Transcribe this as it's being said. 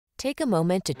Take a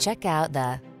moment to check out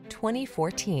the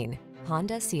 2014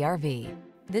 Honda CR-V.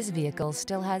 This vehicle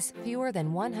still has fewer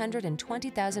than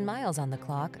 120,000 miles on the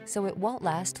clock, so it won't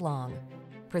last long.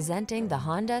 Presenting the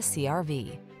Honda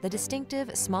CR-V, the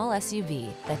distinctive small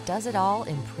SUV that does it all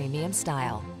in premium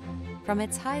style. From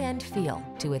its high-end feel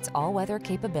to its all-weather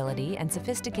capability and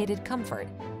sophisticated comfort,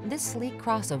 this sleek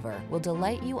crossover will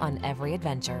delight you on every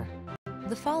adventure.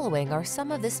 The following are some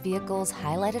of this vehicle's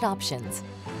highlighted options: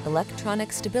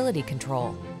 electronic stability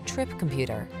control, trip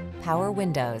computer, power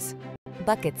windows,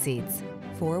 bucket seats,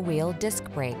 four-wheel disc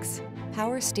brakes,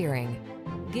 power steering.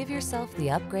 Give yourself the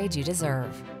upgrade you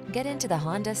deserve. Get into the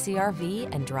Honda CR-V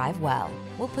and drive well.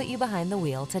 We'll put you behind the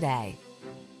wheel today.